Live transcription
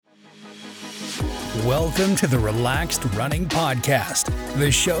Welcome to the Relaxed Running Podcast,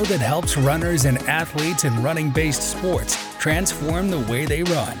 the show that helps runners and athletes in running-based sports transform the way they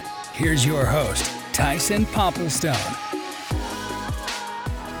run. Here's your host, Tyson Popplestone.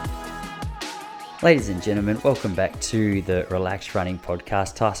 Ladies and gentlemen, welcome back to the Relaxed Running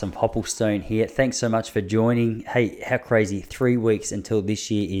Podcast. Tyson Popplestone here. Thanks so much for joining. Hey, how crazy, 3 weeks until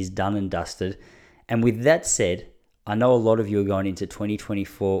this year is done and dusted. And with that said, I know a lot of you are going into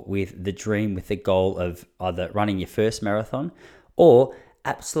 2024 with the dream, with the goal of either running your first marathon or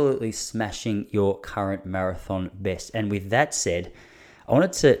absolutely smashing your current marathon best. And with that said, I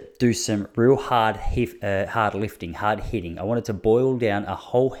wanted to do some real hard lifting, hard hitting. I wanted to boil down a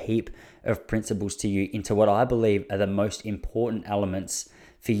whole heap of principles to you into what I believe are the most important elements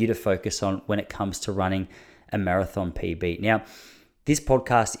for you to focus on when it comes to running a marathon PB. Now, this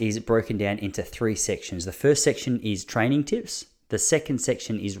podcast is broken down into 3 sections. The first section is training tips. The second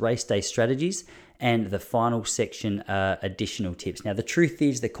section is race day strategies. And the final section are additional tips. Now, the truth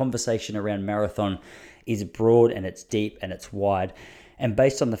is the conversation around marathon is broad and it's deep and it's wide. And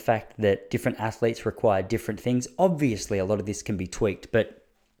based on the fact that different athletes require different things, obviously a lot of this can be tweaked. But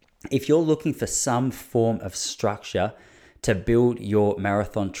if you're looking for some form of structure to build your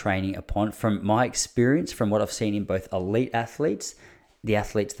marathon training upon, from my experience, from what I've seen in both elite athletes, the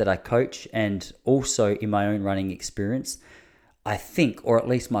athletes that I coach, and also in my own running experience, I think, or at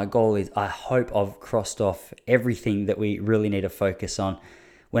least my goal is, I hope I've crossed off everything that we really need to focus on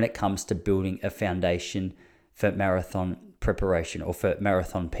when it comes to building a foundation for marathon preparation or for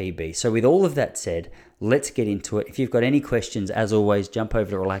marathon PB. So with all of that said, let's get into it. If you've got any questions, as always, jump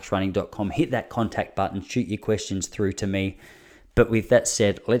over to relaxrunning.com, hit that contact button, shoot your questions through to me. But with that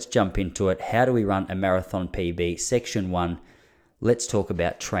said, let's jump into it. How do we run a marathon PB? Section 1, let's talk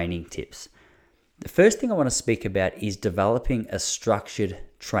about training tips. The first thing I want to speak about is developing a structured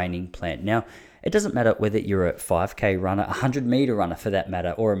training plan. Now, it doesn't matter whether you're a 5K runner, a 100-meter runner for that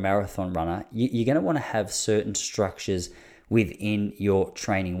matter, or a marathon runner. You're going to want to have certain structures within your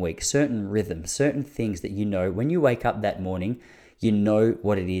training week, certain rhythms, certain things that you know when you wake up that morning, you know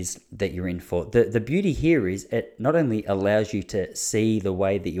what it is that you're in for. The beauty here is it not only allows you to see the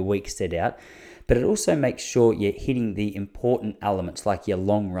way that your week's set out, but it also makes sure you're hitting the important elements like your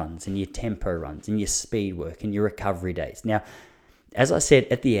long runs and your tempo runs and your speed work and your recovery days. Now, as I said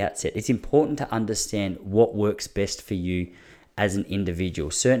at the outset, it's important to understand what works best for you as an individual.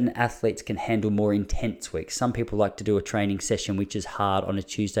 Certain athletes can handle more intense weeks. Some people like to do a training session which is hard on a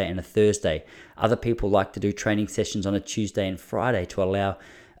Tuesday and a Thursday. Other people like to do training sessions on a Tuesday and Friday to allow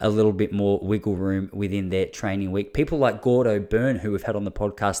a little bit more wiggle room within their training week. People like Gordo Byrne, who we've had on the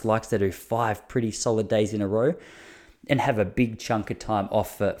podcast, likes to do 5 pretty solid days in a row and have a big chunk of time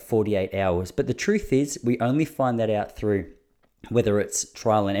off for 48 hours. But the truth is, we only find that out through whether it's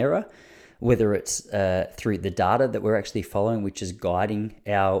trial and error, whether it's through the data that we're actually following, which is guiding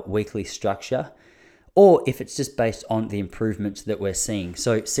our weekly structure, or if it's just based on the improvements that we're seeing.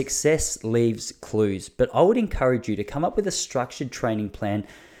 So success leaves clues, but I would encourage you to come up with a structured training plan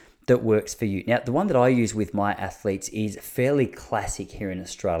that works for you. Now, the one that I use with my athletes is fairly classic here in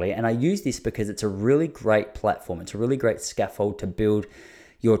Australia, and I use this because it's a really great platform. It's a really great scaffold to build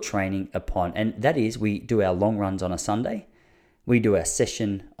your training upon, and that is we do our long runs on a Sunday. We do our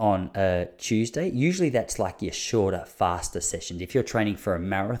session on a Tuesday. Usually that's like your shorter, faster sessions. If you're training for a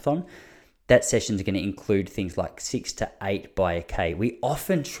marathon, that session is going to include things like 6 to 8 by a K. We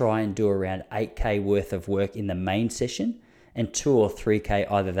often try and do around 8K worth of work in the main session and 2 or 3K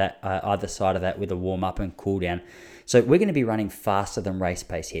either side of that with a warm up and cool down. So we're going to be running faster than race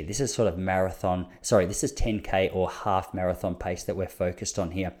pace here. This is sort of this is 10K or half marathon pace that we're focused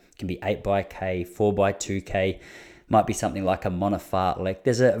on here. It can be 8 by K, 4 by 2K, might be something like a monofartlek.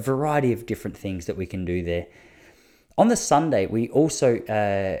 There's a variety of different things that we can do there. On the Sunday, we also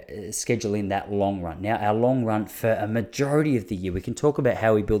schedule in that long run. Now, our long run for a majority of the year, we can talk about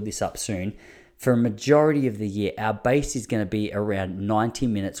how we build this up soon. For a majority of the year, our base is going to be around 90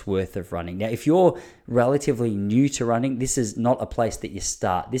 minutes worth of running. Now, if you're relatively new to running, this is not a place that you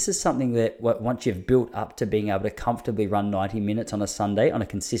start. This is something that once you've built up to being able to comfortably run 90 minutes on a Sunday on a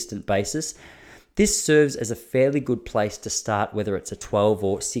consistent basis, this serves as a fairly good place to start, whether it's a 12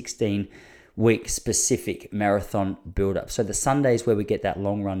 or 16 week specific marathon build-up. So the Sunday is where we get that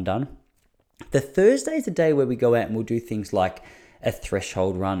long run done. The Thursday is the day where we go out and we'll do things like a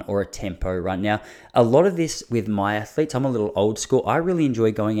threshold run or a tempo run. Now, a lot of this with my athletes, I'm a little old school. I really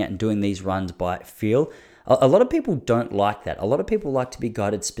enjoy going out and doing these runs by feel. A lot of people don't like that. A lot of people like to be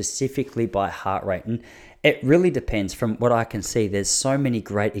guided specifically by heart rate. And it really depends. From what I can see, there's so many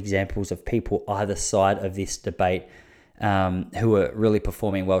great examples of people either side of this debate who are really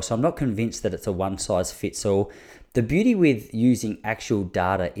performing well. So I'm not convinced that it's a one size fits all. The beauty with using actual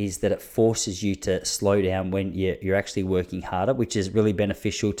data is that it forces you to slow down when you're actually working harder, which is really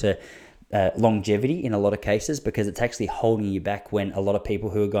beneficial to longevity in a lot of cases, because it's actually holding you back when a lot of people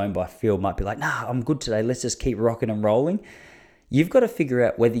who are going by feel might be like, nah, I'm good today, let's just keep rocking and rolling. You've got to figure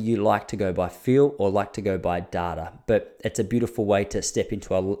out whether you like to go by feel or like to go by data. But it's a beautiful way to step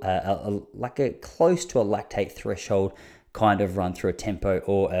into a close to a lactate threshold kind of run through a tempo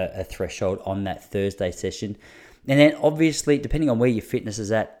or a threshold on that Thursday session. And then obviously, depending on where your fitness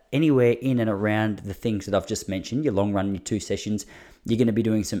is at, anywhere in and around the things that I've just mentioned, your long run, your 2 sessions, you're going to be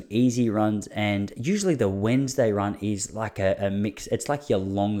doing some easy runs. And usually the Wednesday run is like a mix. It's like your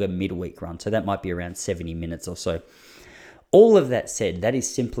longer midweek run. So that might be around 70 minutes or so. All of that said, that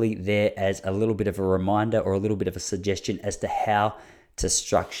is simply there as a little bit of a reminder or a little bit of a suggestion as to how to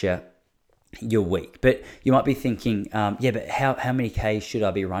structure your week. But you might be thinking, but how many Ks should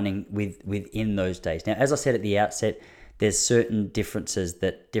I be running within those days? Now, as I said at the outset, there's certain differences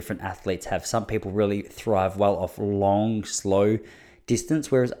that different athletes have. Some people really thrive well off long, slow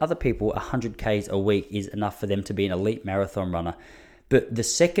distance, whereas other people, 100 Ks a week is enough for them to be an elite marathon runner. But the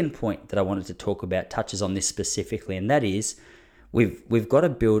second point that I wanted to talk about touches on this specifically, and that is we've got to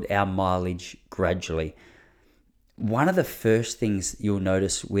build our mileage gradually. One of the first things you'll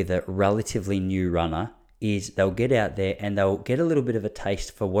notice with a relatively new runner is they'll get out there and they'll get a little bit of a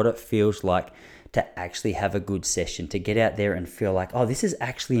taste for what it feels like to actually have a good session, to get out there and feel like, oh, this is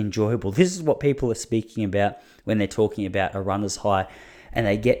actually enjoyable. This is what people are speaking about when they're talking about a runner's high, and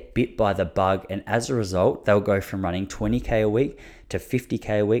they get bit by the bug. And as a result, they'll go from running 20K a week to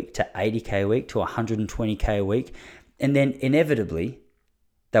 50K a week to 80K a week to 120K a week. And then inevitably,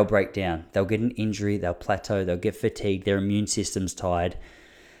 they'll break down. They'll get an injury, they'll plateau, they'll get fatigued, their immune system's tired.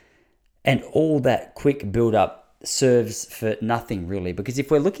 And all that quick build-up serves for nothing really, because if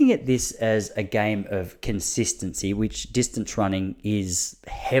we're looking at this as a game of consistency, which distance running is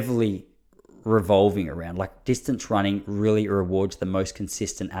heavily revolving around, like distance running really rewards the most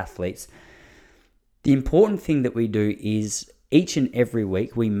consistent athletes. The important thing that we do is each and every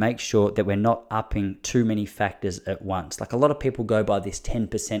week we make sure that we're not upping too many factors at once. Like a lot of people go by this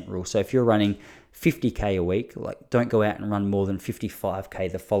 10% rule. So if you're running 50K a week, like don't go out and run more than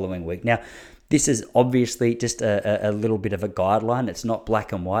 55K the following week. Now, this is obviously just a little bit of a guideline. It's not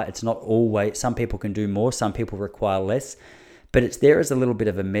black and white. It's not always, some people can do more, some people require less, but it's there as a little bit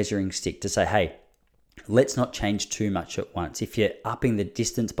of a measuring stick to say, hey, let's not change too much at once. If you're upping the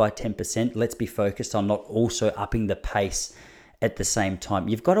distance by 10%, let's be focused on not also upping the pace at the same time.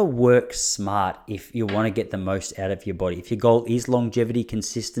 You've got to work smart if you want to get the most out of your body. If your goal is longevity,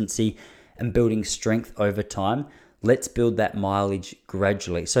 consistency, and building strength over time, let's build that mileage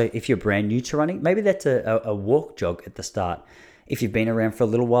gradually. So if you're brand new to running, maybe that's a walk jog at the start. If you've been around for a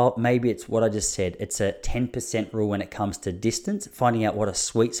little while, maybe it's what I just said. It's a 10% rule when it comes to distance, finding out what a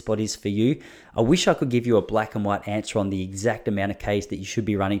sweet spot is for you. I wish I could give you a black and white answer on the exact amount of Ks that you should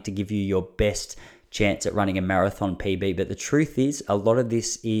be running to give you your best chance at running a marathon PB. But the truth is, a lot of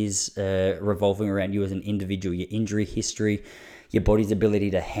this is revolving around you as an individual, your injury history, your body's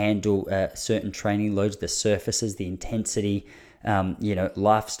ability to handle certain training loads, the surfaces, the intensity,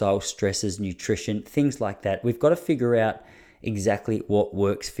 lifestyle stresses, nutrition, things like that. We've got to figure out exactly what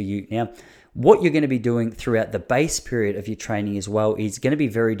works for you. Now, what you're going to be doing throughout the base period of your training as well is going to be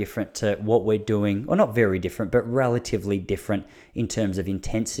very different to what we're doing, or not very different, but relatively different in terms of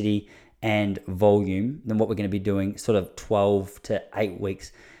intensity and volume than what we're going to be doing sort of 12 to 8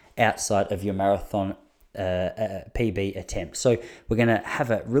 weeks outside of your marathon PB attempt. So we're going to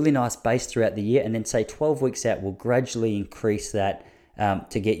have a really nice base throughout the year, and then say 12 weeks out, we'll gradually increase that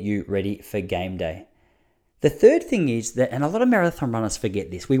to get you ready for game day. The third thing is that, and a lot of marathon runners forget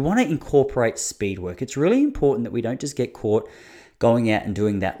this, we want to incorporate speed work. It's really important that we don't just get caught going out and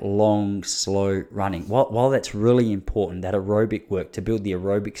doing that long, slow running. While that's really important, that aerobic work to build the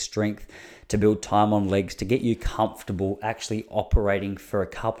aerobic strength, to build time on legs, to get you comfortable actually operating for a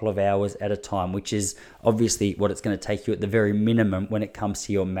couple of hours at a time, which is obviously what it's going to take you at the very minimum when it comes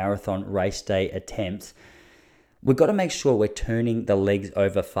to your marathon race day attempts. We've got to make sure we're turning the legs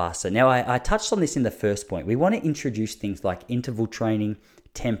over faster. Now, I touched on this in the first point. We want to introduce things like interval training,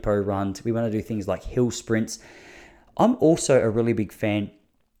 tempo runs. We want to do things like hill sprints. I'm also a really big fan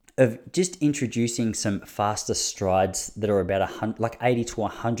of just introducing some faster strides that are about 80 to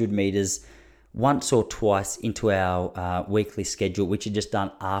 100 meters once or twice into our weekly schedule, which are just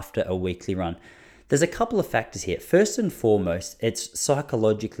done after a weekly run. There's a couple of factors here. First and foremost, it's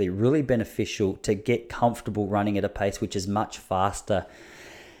psychologically really beneficial to get comfortable running at a pace which is much faster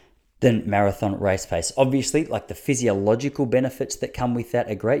than marathon race pace. Obviously, like the physiological benefits that come with that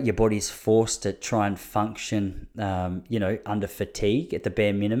are great. Your body's forced to try and function, under fatigue at the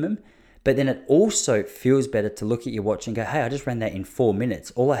bare minimum. But then it also feels better to look at your watch and go, hey, I just ran that in 4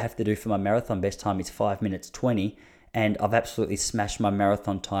 minutes. All I have to do for my marathon best time is 5 minutes 20, and I've absolutely smashed my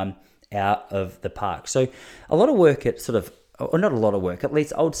marathon time out of the park. So a lot of work at or not a lot of work, at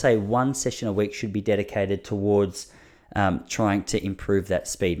least I would say one session a week should be dedicated towards trying to improve that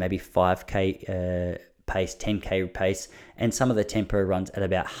speed, maybe 5K pace, 10K pace, and some of the tempo runs at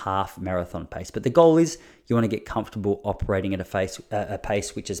about half marathon pace. But the goal is you want to get comfortable operating at a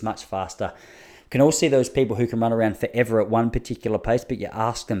pace which is much faster. You can all see those people who can run around forever at one particular pace, but you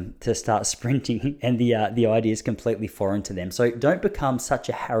ask them to start sprinting and the idea is completely foreign to them. So don't become such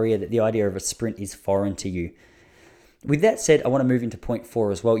a harrier that the idea of a sprint is foreign to you. With that said, I want to move into point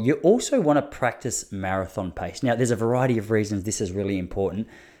 4 as well. You also want to practice marathon pace. Now, there's a variety of reasons this is really important.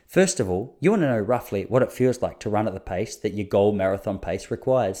 First of all, you want to know roughly what it feels like to run at the pace that your goal marathon pace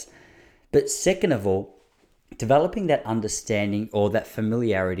requires. But second of all, developing that understanding or that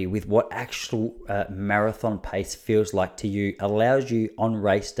familiarity with what actual marathon pace feels like to you allows you on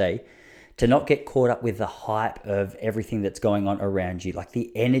race day to not get caught up with the hype of everything that's going on around you. Like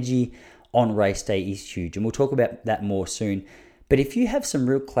the energy on race day is huge, and we'll talk about that more soon. But if you have some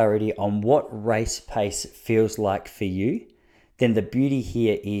real clarity on what race pace feels like for you, then the beauty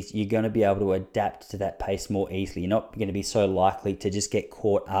here is you're going to be able to adapt to that pace more easily. You're not going to be so likely to just get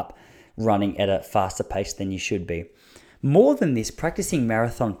caught up running at a faster pace than you should be. More than this, practicing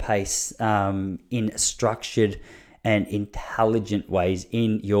marathon pace in structured and intelligent ways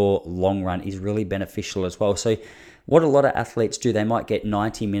in your long run is really beneficial as well. So what a lot of athletes do, they might get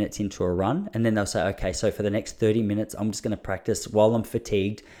 90 minutes into a run and then they'll say, okay, so for the next 30 minutes, I'm just going to practice while I'm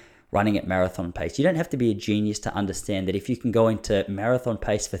fatigued running at marathon pace. You don't have to be a genius to understand that if you can go into marathon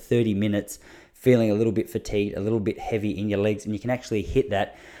pace for 30 minutes, feeling a little bit fatigued, a little bit heavy in your legs, and you can actually hit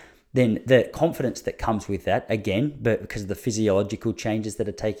that, then the confidence that comes with that, again, but because of the physiological changes that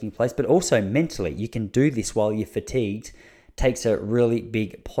are taking place, but also mentally, you can do this while you're fatigued, takes a really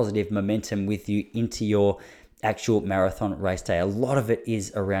big positive momentum with you into your actual marathon race day. A lot of it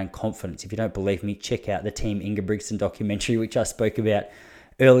is around confidence. If you don't believe me, check out the Team Ingebrigtsen documentary, which I spoke about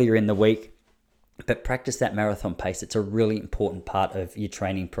earlier in the week. But practice that marathon pace. It's a really important part of your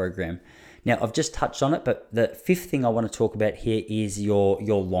training program. Now, I've just touched on it, but the fifth thing I want to talk about here is your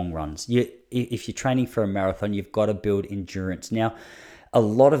long runs. If you're training for a marathon, you've got to build endurance. Now, a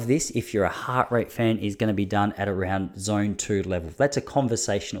lot of this, if you're a heart rate fan, is going to be done at around zone 2 level. That's a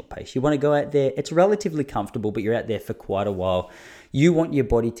conversational pace. You want to go out there. It's relatively comfortable, but you're out there for quite a while. You want your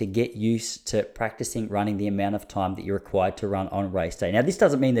body to get used to practicing running the amount of time that you're required to run on race day. Now, this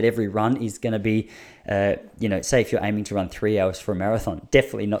doesn't mean that every run is going to be, say if you're aiming to run 3 hours for a marathon,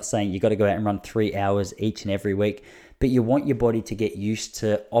 definitely not saying you've got to go out and run 3 hours each and every week, but you want your body to get used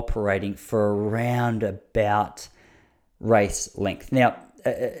to operating for around about race length. Now,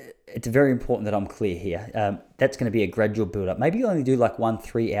 it's very important that I'm clear here. That's going to be a gradual build-up. Maybe you only do like 1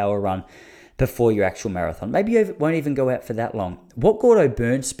 3-hour run before your actual marathon. Maybe you won't even go out for that long. What Gordo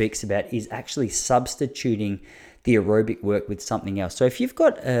Burns speaks about is actually substituting the aerobic work with something else. So if you've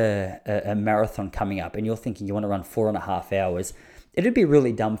got a marathon coming up and you're thinking you want to run 4.5 hours, it'd be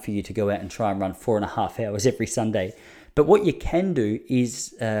really dumb for you to go out and try and run 4.5 hours every Sunday. But what you can do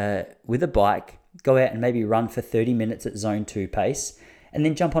is with a bike, go out and maybe run for 30 minutes at zone 2 pace, and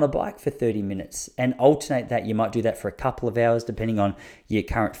then jump on a bike for 30 minutes and alternate that. You might do that for a couple of hours, depending on your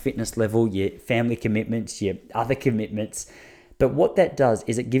current fitness level, your family commitments, your other commitments. But what that does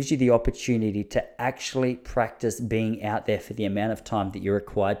is it gives you the opportunity to actually practice being out there for the amount of time that you're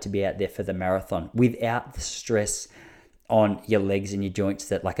required to be out there for the marathon without the stress on your legs and your joints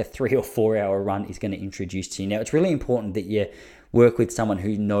that like a 3 or 4 hour run is going to introduce to you. Now, it's really important that you work with someone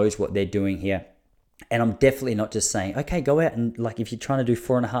who knows what they're doing here. And I'm definitely not just saying, okay, go out and like if you're trying to do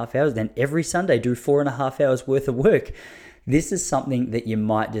 4.5 hours, then every Sunday do 4.5 hours worth of work. This is something that you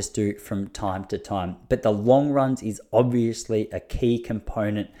might just do from time to time. But the long runs is obviously a key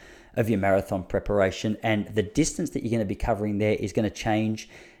component of your marathon preparation. And the distance that you're going to be covering there is going to change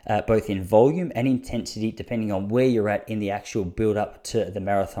both in volume and intensity, depending on where you're at in the actual build up to the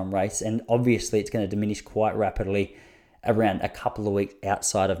marathon race. And obviously it's going to diminish quite rapidly around a couple of weeks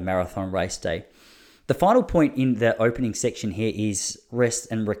outside of marathon race day. The final point in the opening section here is rest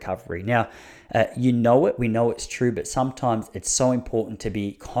and recovery. Now, we know it's true, but sometimes it's so important to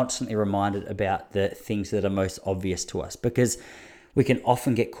be constantly reminded about the things that are most obvious to us, because we can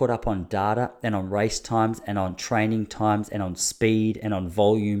often get caught up on data and on race times and on training times and on speed and on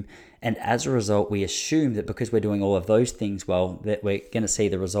volume And as a result, we assume that because we're doing all of those things well, that we're going to see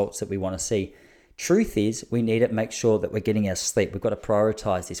the results that we want to see. Truth is, we need to make sure that we're getting our sleep. We've got to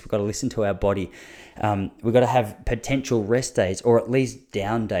prioritize this. We've got to listen to our body. We've got to have potential rest days, or at least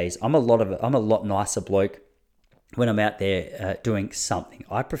down days. I'm a lot nicer bloke when I'm out there doing something.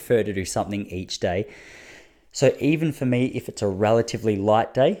 I prefer to do something each day. So even for me, if it's a relatively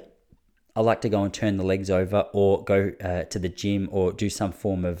light day, I like to go and turn the legs over, or go to the gym, or do some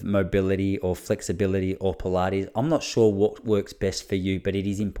form of mobility or flexibility or Pilates. I'm not sure what works best for you, but it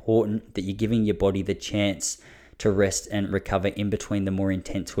is important that you're giving your body the chance to rest and recover in between the more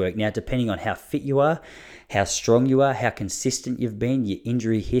intense work. Now, depending on how fit you are, how strong you are, how consistent you've been, your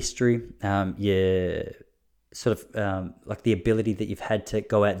injury history, your sort of like the ability that you've had to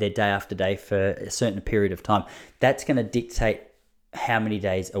go out there day after day for a certain period of time, that's going to dictate how many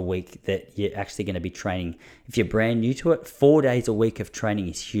days a week that you're actually going to be training. If you're brand new to it, 4 days a week of training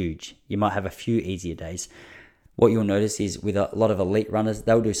is huge. You might have a few easier days. What you'll notice is with a lot of elite runners,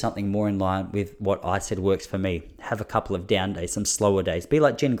 they'll do something more in line with what I said works for me. Have a couple of down days, some slower days. Be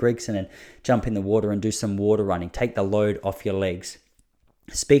like Jen Gregson and jump in the water and do some water running. Take the load off your legs.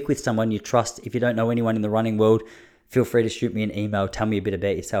 Speak with someone you trust. If you don't know anyone in the running world, feel free to shoot me an email. Tell me a bit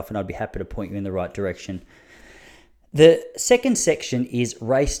about yourself and I'd be happy to point you in the right direction. The second section is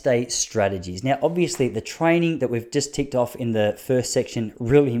race day strategies. Now, obviously, the training that we've just ticked off in the first section,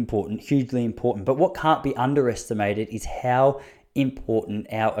 really important, hugely important. But what can't be underestimated is how important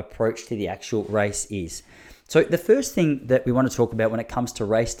our approach to the actual race is. So the first thing that we want to talk about when it comes to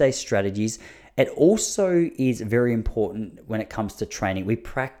race day strategies, it also is very important when it comes to training. We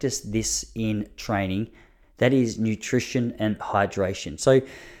practice this in training. That is nutrition and hydration. So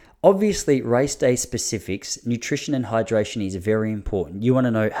obviously, race day specifics, nutrition and hydration is very important. You want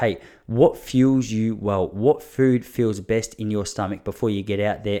to know, hey, what fuels you well? What food feels best in your stomach before you get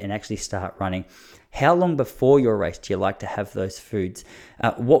out there and actually start running? How long before your race do you like to have those foods?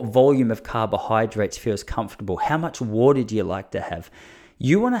 What volume of carbohydrates feels comfortable? How much water do you like to have?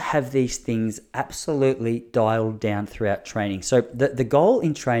 You want to have these things absolutely dialed down throughout training. So the goal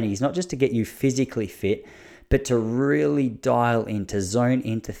in training is not just to get you physically fit, but to really dial into, zone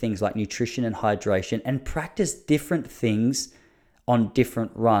into things like nutrition and hydration and practice different things on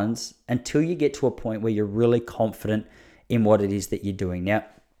different runs until you get to a point where you're really confident in what it is that you're doing. Now,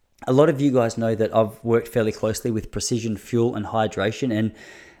 a lot of you guys know that I've worked fairly closely with Precision Fuel and Hydration,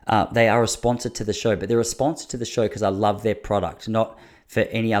 and they are a sponsor to the show, but they're a sponsor to the show because I love their product, not for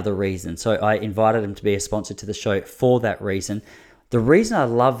any other reason. So I invited them to be a sponsor to the show for that reason. The reason I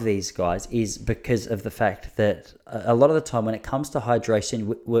love these guys is because of the fact that a lot of the time when it comes to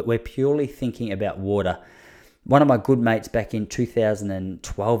hydration, we're purely thinking about water. One of my good mates back in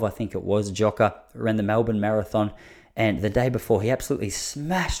 2012, I think it was, Jocker, ran the Melbourne Marathon. And the day before, he absolutely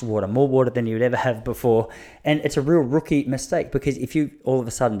smashed water, more water than he would ever have before. And it's a real rookie mistake because if you all of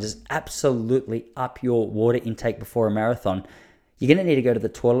a sudden just absolutely up your water intake before a marathon, you're going to need to go to the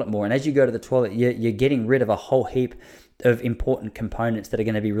toilet more. And as you go to the toilet, you're getting rid of a whole heap of important components that are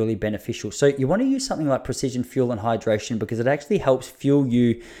going to be really beneficial. So you want to use something like Precision Fuel and Hydration because it actually helps fuel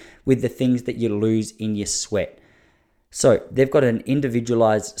you with the things that you lose in your sweat. So they've got an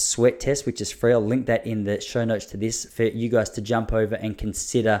individualized sweat test, which is free. I'll link that in the show notes to this for you guys to jump over and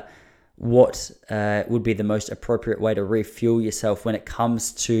consider what would be the most appropriate way to refuel yourself when it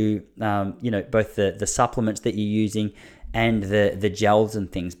comes to both the supplements that you're using and the gels and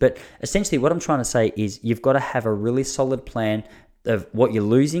things. But essentially what I'm trying to say is you've got to have a really solid plan of what you're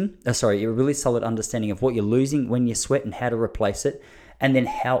losing. A really solid understanding of what you're losing when you sweat and how to replace it, and then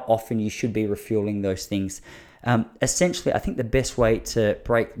how often you should be refueling those things. Essentially, I think the best way to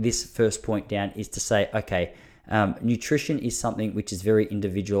break this first point down is to say, okay, nutrition is something which is very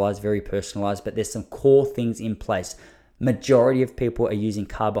individualized, very personalized, but there's some core things in place. Majority of people are using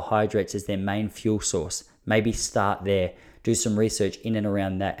carbohydrates as their main fuel source. Maybe start there, do some research in and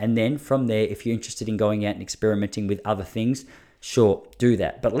around that. And then from there, if you're interested in going out and experimenting with other things, sure, do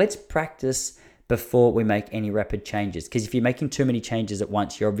that. But let's practice before we make any rapid changes. Because if you're making too many changes at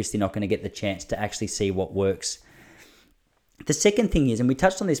once, you're obviously not going to get the chance to actually see what works. The second thing is, and we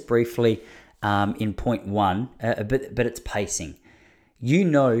touched on this briefly in point one, but it's pacing. You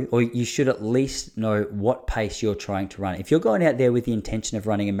know, or you should at least know what pace you're trying to run. If you're going out there with the intention of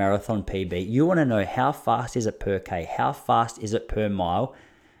running a marathon PB, you want to know how fast is it per K, how fast is it per mile,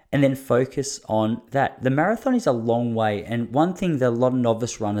 and then focus on that. The marathon is a long way, and one thing that a lot of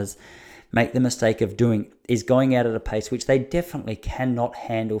novice runners make the mistake of doing is going out at a pace which they definitely cannot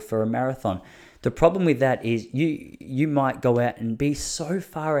handle for a marathon. The problem with that is you might go out and be so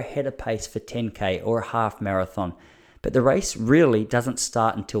far ahead of pace for 10K or a half marathon, But the race really doesn't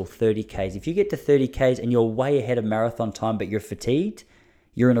start until 30Ks. If you get to 30Ks and you're way ahead of marathon time, but you're fatigued,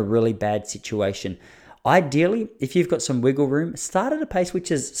 you're in a really bad situation. Ideally, if you've got some wiggle room, start at a pace which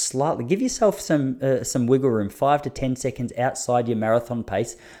is slightly, give yourself some wiggle room, 5 to 10 seconds outside your marathon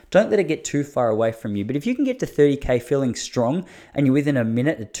pace. Don't let it get too far away from you. But if you can get to 30K feeling strong and you're within a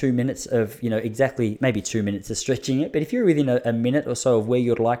minute or 2 minutes of, exactly, maybe 2 minutes of stretching it, but if you're within a minute or so of where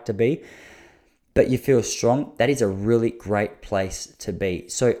you'd like to be, but you feel strong, that is a really great place to be.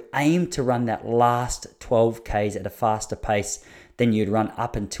 So aim to run that last 12Ks at a faster pace than you'd run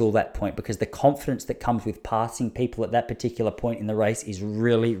up until that point, because the confidence that comes with passing people at that particular point in the race is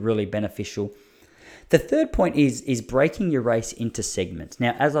really, really beneficial. The third point is breaking your race into segments.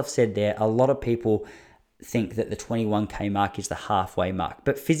 Now, as I've said there, a lot of people think that the 21K mark is the halfway mark,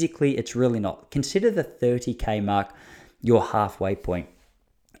 but physically it's really not. Consider the 30K mark your halfway point.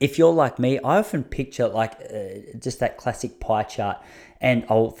 If you're like me, I often picture just that classic pie chart, and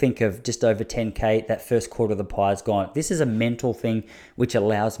I'll think of just over 10K, that first quarter of the pie is gone. This is a mental thing which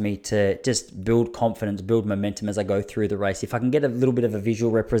allows me to just build confidence, build momentum as I go through the race. If I can get a little bit of a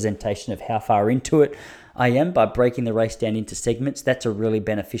visual representation of how far into it I am by breaking the race down into segments, that's a really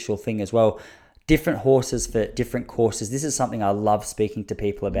beneficial thing as well. Different horses for different courses. This is something I love speaking to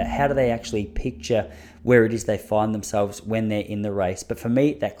people about. How do they actually picture where it is they find themselves when they're in the race? But for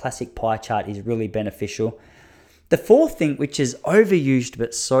me, that classic pie chart is really beneficial. The fourth thing, which is overused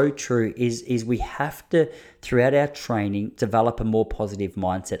but so true, is we have to, throughout our training, develop a more positive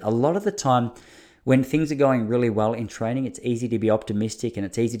mindset. A lot of the time, when things are going really well in training, it's easy to be optimistic and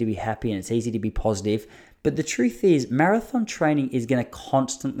it's easy to be happy and it's easy to be positive. But the truth is, marathon training is going to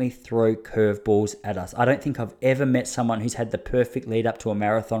constantly throw curveballs at us. I don't think I've ever met someone who's had the perfect lead up to a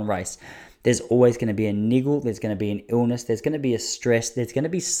marathon race. There's always going to be a niggle, there's going to be an illness, there's going to be a stress, there's going to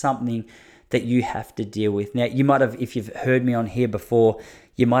be something that you have to deal with. Now, you might have, if you've heard me on here before,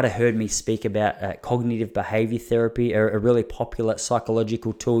 you might have heard me speak about cognitive behavior therapy, a really popular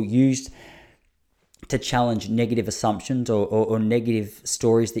psychological tool used to challenge negative assumptions or negative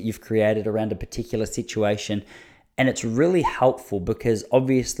stories that you've created around a particular situation. And it's really helpful because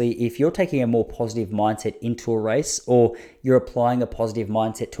obviously if you're taking a more positive mindset into a race, or you're applying a positive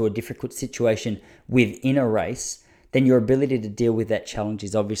mindset to a difficult situation within a race, then your ability to deal with that challenge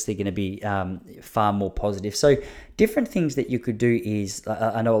is obviously going to be far more positive. So different things that you could do is,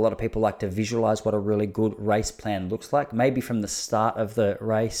 I know a lot of people like to visualize what a really good race plan looks like, maybe from the start of the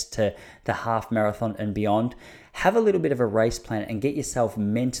race to the half marathon and beyond. Have a little bit of a race plan and get yourself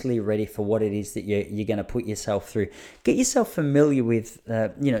mentally ready for what it is that you're going to put yourself through. Get yourself familiar with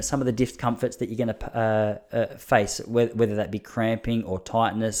some of the discomforts that you're going to face, whether that be cramping or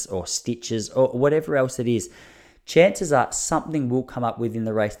tightness or stitches or whatever else it is. Chances are something will come up within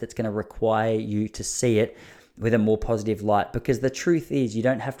the race that's going to require you to see it with a more positive light, because the truth is you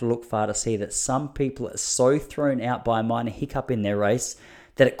don't have to look far to see that some people are so thrown out by a minor hiccup in their race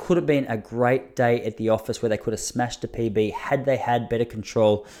that it could have been a great day at the office where they could have smashed a PB had they had better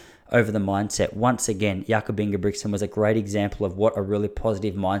control over the mindset. Once again, Jakob Ingebrigtsen was a great example of what a really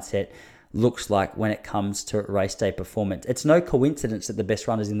positive mindset looks like when it comes to race day performance. It's no coincidence that the best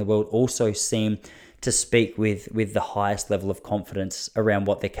runners in the world also seem to speak with the highest level of confidence around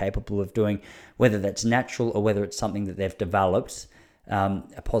what they're capable of doing, whether that's natural or whether it's something that they've developed.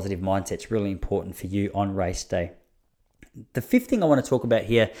 A positive mindset's really important for you on race day. The fifth thing I want to talk about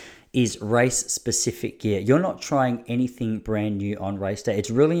here is race-specific gear. You're not trying anything brand new on race day. It's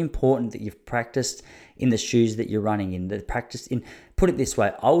really important that you've practiced in the shoes that you're running in, put it this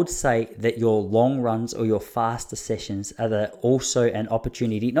way, I would say that your long runs or your faster sessions are also an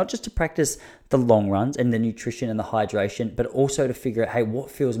opportunity, not just to practice the long runs and the nutrition and the hydration, but also to figure out, hey, what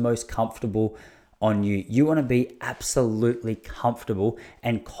feels most comfortable on you. You want to be absolutely comfortable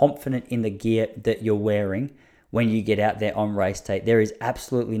and confident in the gear that you're wearing when you get out there on race day. There is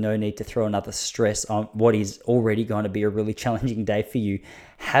absolutely no need to throw another stress on what is already going to be a really challenging day for you.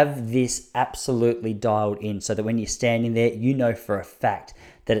 Have this absolutely dialed in so that when you're standing there, you know for a fact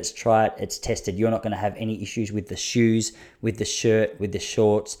that it's tried, it's tested. You're not going to have any issues with the shoes, with the shirt, with the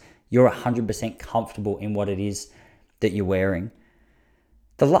shorts. You're 100% comfortable in what it is that you're wearing.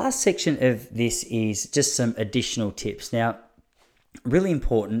 The last section of this is just some additional tips. Now, really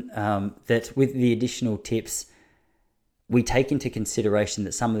important that with the additional tips, we take into consideration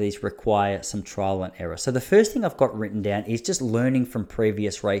that some of these require some trial and error. So the first thing I've got written down is just learning from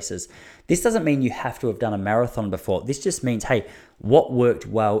previous races. This doesn't mean you have to have done a marathon before. This just means, hey, what worked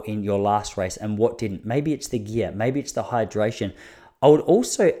well in your last race and what didn't? Maybe it's the gear, maybe it's the hydration. I would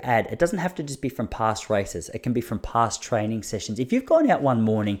also add, it doesn't have to just be from past races. It can be from past training sessions. If you've gone out one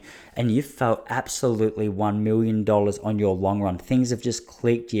morning and you've felt absolutely $1 million on your long run, things have just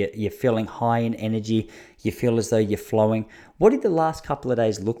clicked, you're feeling high in energy, you feel as though you're flowing. What did the last couple of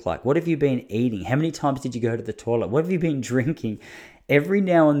days look like? What have you been eating? How many times did you go to the toilet? What have you been drinking? Every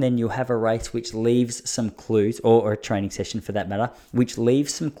now and then you'll have a race which leaves some clues, or a training session for that matter, which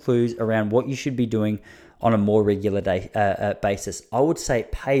leaves some clues around what you should be doing on a more regular basis. I would say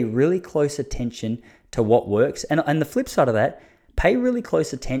pay really close attention to what works. And the flip side of that, pay really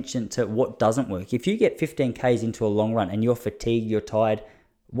close attention to what doesn't work. If you get 15 Ks into a long run and you're fatigued, you're tired,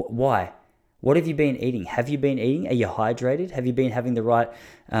 why? What have you been eating? Have you been eating? Are you hydrated? Have you been having the right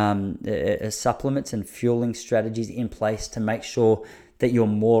supplements and fueling strategies in place to make sure that you're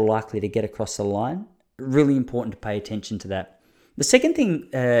more likely to get across the line? Really important to pay attention to that. The second thing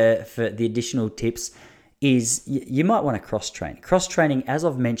for the additional tips is you might want to cross-train. Cross-training, as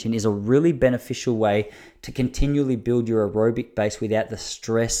I've mentioned, is a really beneficial way to continually build your aerobic base without the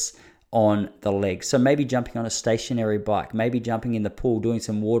stress on the legs. So maybe jumping on a stationary bike, maybe jumping in the pool, doing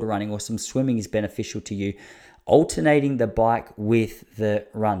some water running or some swimming is beneficial to you. Alternating the bike with the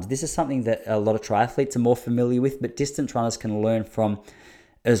runs. This is something that a lot of triathletes are more familiar with, but distance runners can learn from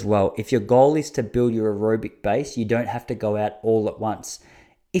as well. If your goal is to build your aerobic base, you don't have to go out all at once.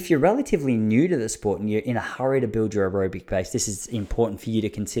 If you're relatively new to the sport and you're in a hurry to build your aerobic base, this is important for you to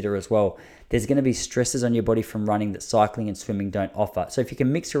consider as well. There's going to be stresses on your body from running that cycling and swimming don't offer. So if you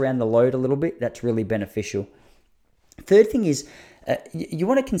can mix around the load a little bit, that's really beneficial. Third thing is you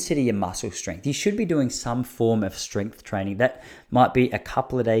want to consider your muscle strength. You should be doing some form of strength training. That might be a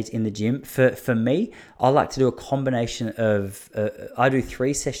couple of days in the gym. For me, I like to do a combination of, I do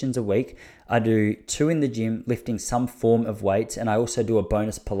 3 sessions a week. I do 2 in the gym, lifting some form of weights, and I also do a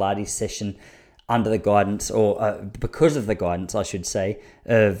bonus Pilates session under the guidance, or because of the guidance, I should say,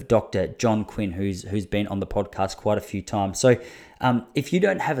 of Dr. John Quinn, who's been on the podcast quite a few times. So if you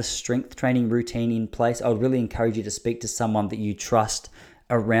don't have a strength training routine in place, I would really encourage you to speak to someone that you trust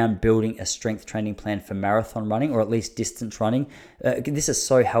around building a strength training plan for marathon running, or at least distance running. This is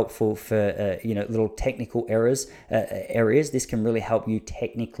so helpful for little technical areas. This can really help you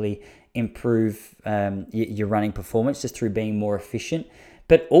technically improve your running performance just through being more efficient,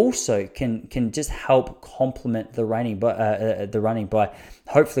 but also can just help complement the running by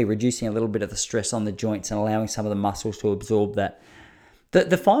hopefully reducing a little bit of the stress on the joints and allowing some of the muscles to absorb that.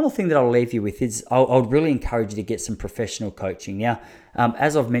 The final thing that I'll leave you with is I'll really encourage you to get some professional coaching. Now,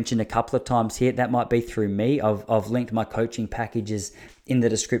 as I've mentioned a couple of times here, that might be through me. I've linked my coaching packages in the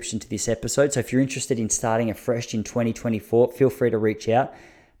description to this episode. So if you're interested in starting afresh in 2024, feel free to reach out.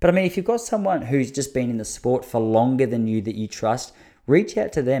 But I mean, if you've got someone who's just been in the sport for longer than you that you trust, reach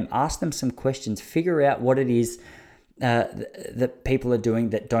out to them, ask them some questions, figure out what it is that people are doing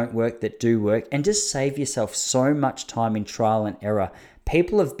that don't work, that do work, and just save yourself so much time in trial and error.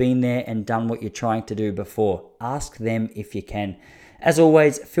 People have been there and done what you're trying to do before. Ask them if you can. As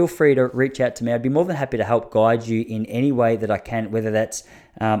always, feel free to reach out to me. I'd be more than happy to help guide you in any way that I can, whether that's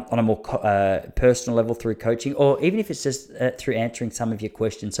on a more personal level through coaching, or even if it's just through answering some of your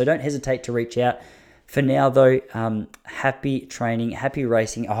questions. So don't hesitate to reach out. For now, though, happy training, happy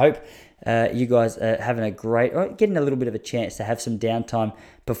racing. I hope you guys are having getting a little bit of a chance to have some downtime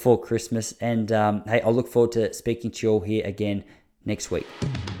before Christmas. And hey, I'll look forward to speaking to you all here again next week.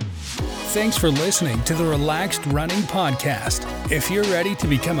 Thanks for listening to the Relaxed Running Podcast. If you're ready to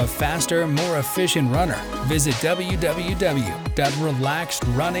become a faster, more efficient runner, visit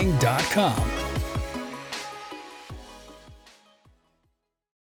www.relaxedrunning.com.